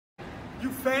You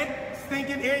fat,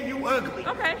 stinking, and you ugly.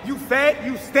 Okay. You fat,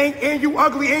 you stink, and you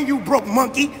ugly, and you broke,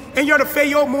 monkey. And you're the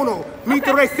feo mono. Mi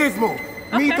te racismo.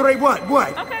 Mi te what?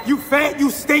 What? Okay. You fat, you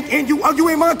stink, and you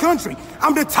in my country.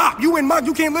 I'm the top. You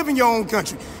can't live in your own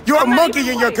country. You're a monkey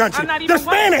in your country. They're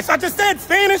Spanish. I just said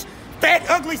Spanish. Fat,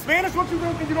 ugly Spanish. What you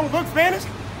think you don't look Spanish?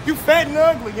 You fat and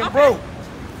ugly and broke.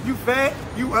 You fat,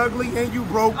 you ugly, and you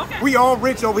broke. Okay. We all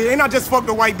rich over here. And I just fucked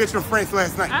a white bitch from France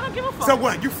last night. I don't give a fuck. So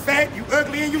what? You fat, you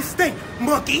ugly, and you stink.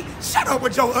 Monkey, shut up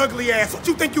with your ugly ass. What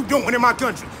you think you doing in my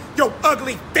country? Yo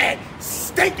ugly, fat,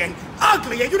 stinking,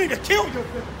 ugly, and you need to kill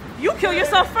yourself. You kill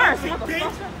yourself first,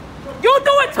 motherfucker. You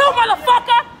do it too,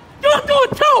 motherfucker. You do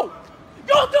it too.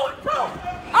 You do it too.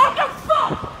 I don't give a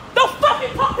fuck. Don't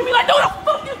fucking talk to me like, who the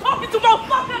fuck you talking to,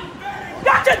 motherfucker?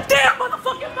 Got your damn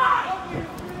motherfucking mind.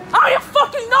 I don't even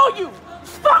fucking know you.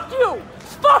 Fuck you.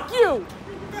 Fuck you.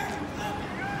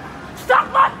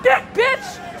 Suck my dick, bitch.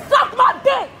 Suck my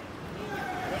dick.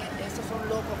 Esos son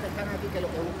locos que están aquí que lo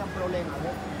que buscan problemas,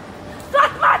 ¿ves?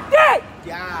 Suck my dick.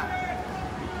 Ya.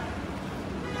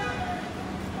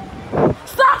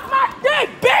 Suck my dick,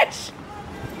 bitch.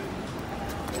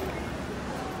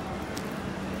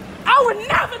 I would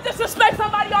never disrespect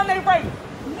somebody on their race.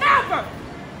 Never.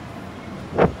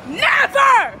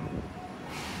 Never.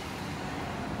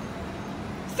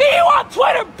 See you on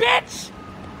Twitter, bitch!